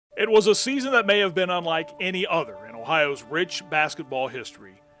It was a season that may have been unlike any other in Ohio's rich basketball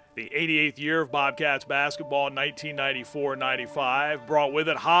history. The 88th year of Bobcats basketball in 1994-95 brought with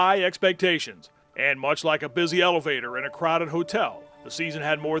it high expectations, and much like a busy elevator in a crowded hotel, the season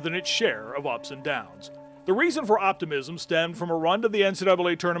had more than its share of ups and downs. The reason for optimism stemmed from a run to the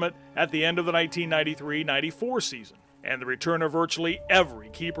NCAA tournament at the end of the 1993-94 season, and the return of virtually every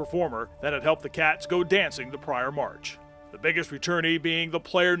key performer that had helped the Cats go dancing the prior March. The biggest returnee being the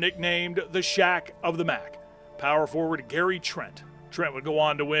player nicknamed the Shack of the MAC, power forward Gary Trent. Trent would go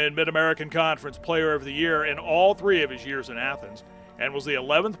on to win Mid-American Conference Player of the Year in all three of his years in Athens, and was the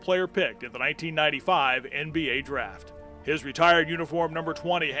 11th player picked in the 1995 NBA Draft. His retired uniform number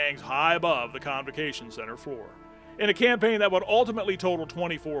 20 hangs high above the Convocation Center floor. In a campaign that would ultimately total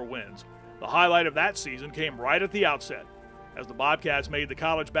 24 wins, the highlight of that season came right at the outset, as the Bobcats made the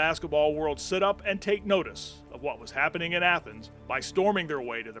college basketball world sit up and take notice of what was happening in Athens by storming their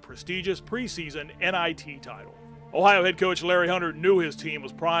way to the prestigious preseason NIT title. Ohio head coach Larry Hunter knew his team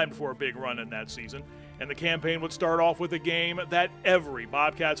was primed for a big run in that season, and the campaign would start off with a game that every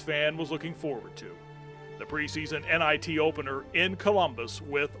Bobcats fan was looking forward to: the preseason NIT opener in Columbus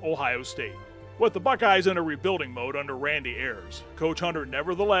with Ohio State. With the Buckeyes in a rebuilding mode under Randy Ayers, Coach Hunter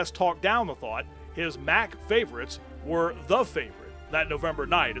nevertheless talked down the thought his MAC favorites were the favorite that November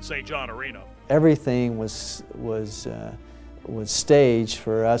night at St. John Arena. Everything was staged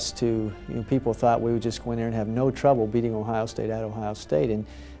for us to, people thought we would just go in there and have no trouble beating Ohio State at Ohio State, and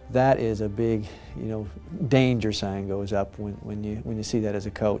that is a big, danger sign goes up when you see that as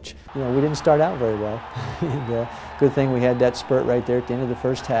a coach. We didn't start out very well. And, good thing we had that spurt right there at the end of the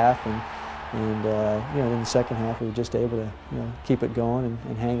first half, and in the second half we were just able to keep it going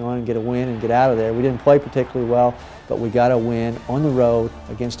and hang on and get a win and get out of there. We didn't play particularly well, but we got a win on the road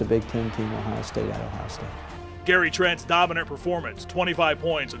against a Big Ten team, Ohio State at Ohio State. Gary Trent's dominant performance, 25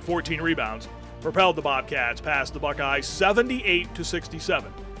 points and 14 rebounds, propelled the Bobcats past the Buckeyes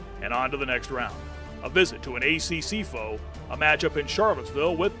 78-67 and on to the next round. A visit to an ACC foe, a matchup in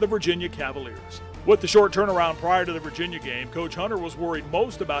Charlottesville with the Virginia Cavaliers. With the short turnaround prior to the Virginia game, Coach Hunter was worried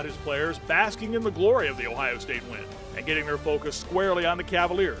most about his players basking in the glory of the Ohio State win and getting their focus squarely on the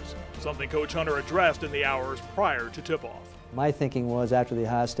Cavaliers, something Coach Hunter addressed in the hours prior to tip-off. My thinking was after the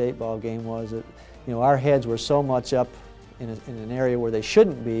Ohio State ball game was that our heads were so much up in an area where they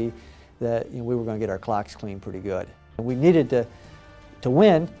shouldn't be that we were going to get our clocks clean pretty good. We needed to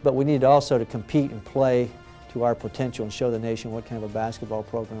win, but we needed also to compete and play to our potential and show the nation what kind of a basketball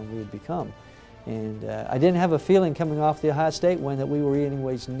program we would become. And I didn't have a feeling coming off the Ohio State win that we were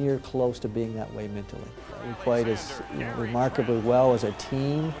anyways near close to being that way mentally. We played as remarkably well as a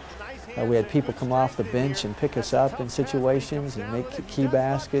team. We had people come off the bench and pick us up in situations and make key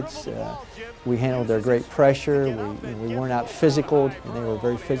baskets. We handled their great pressure. We weren't out physical, and they were a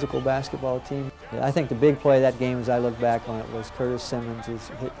very physical basketball team. I think the big play of that game, as I look back on it, was Curtis Simmons.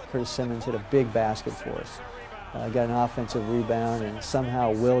 Curtis Simmons hit a big basket for us. Got an offensive rebound and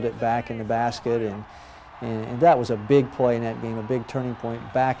somehow willed it back in the basket, and that was a big play in that game, a big turning point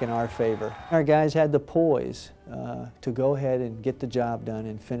back in our favor. Our guys had the poise to go ahead and get the job done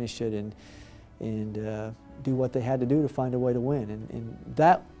and finish it and do what they had to do to find a way to win. And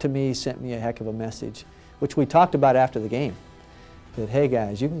that, to me, sent me a heck of a message, which we talked about after the game, that, hey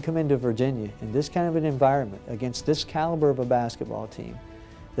guys, you can come into Virginia in this kind of an environment against this caliber of a basketball team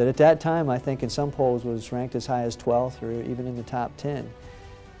that at that time I think in some polls was ranked as high as 12th or even in the top 10.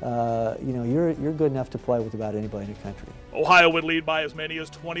 You're good enough to play with about anybody in the country. Ohio would lead by as many as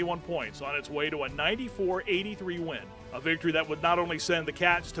 21 points on its way to a 94-83 win, a victory that would not only send the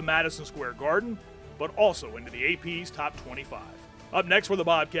Cats to Madison Square Garden, but also into the AP's top 25. Up next for the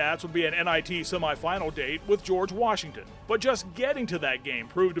Bobcats would be an NIT semifinal date with George Washington, but just getting to that game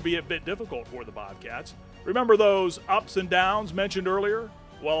proved to be a bit difficult for the Bobcats. Remember those ups and downs mentioned earlier?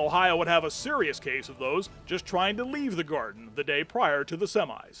 Well, Ohio would have a serious case of those just trying to leave the Garden the day prior to the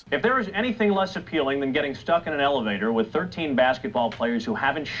semis. If there is anything less appealing than getting stuck in an elevator with 13 basketball players who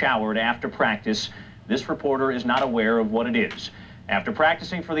haven't showered after practice, this reporter is not aware of what it is. After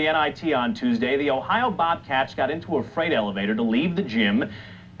practicing for the NIT on Tuesday, the Ohio Bobcats got into a freight elevator to leave the gym,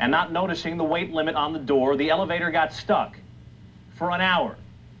 and not noticing the weight limit on the door, the elevator got stuck for an hour.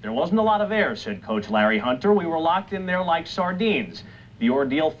 There wasn't a lot of air, said Coach Larry Hunter. We were locked in there like sardines. The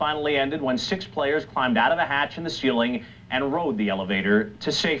ordeal finally ended when 6 players climbed out of a hatch in the ceiling and rode the elevator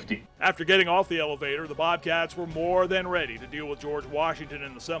to safety. After getting off the elevator, the Bobcats were more than ready to deal with George Washington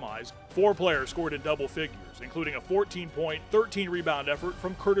in the semis. 4 players scored in double figures, including a 14-point, 13-rebound effort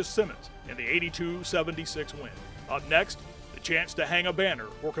from Curtis Simmons in the 82-76 win. Up next, the chance to hang a banner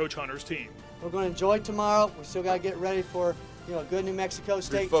for Coach Hunter's team. We're going to enjoy tomorrow. We still got to get ready for a good New Mexico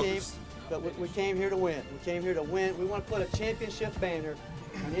State team, but we came here to win. We came here to win. We want to put a championship banner,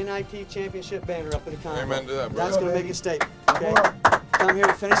 an NIT championship banner up in the convo. Amen to that, That's going to make a statement. Okay? Come here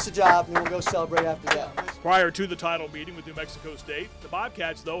to finish the job, and we'll go celebrate after that. Prior to the title meeting with New Mexico State, the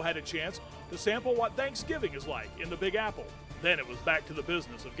Bobcats, though, had a chance to sample what Thanksgiving is like in the Big Apple. Then it was back to the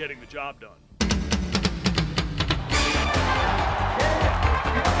business of getting the job done.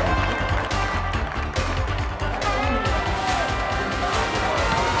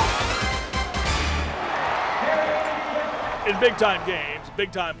 In big-time games,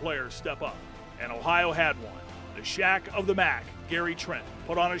 big-time players step up, and Ohio had one. The Shack of the MAC, Gary Trent,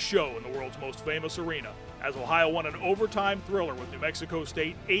 put on a show in the world's most famous arena as Ohio won an overtime thriller with New Mexico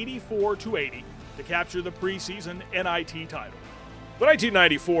State 84-80 to capture the preseason NIT title. The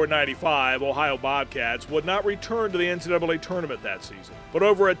 1994-95 Ohio Bobcats would not return to the NCAA tournament that season, but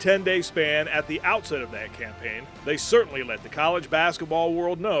over a 10-day span at the outset of that campaign, they certainly let the college basketball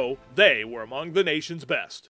world know they were among the nation's best.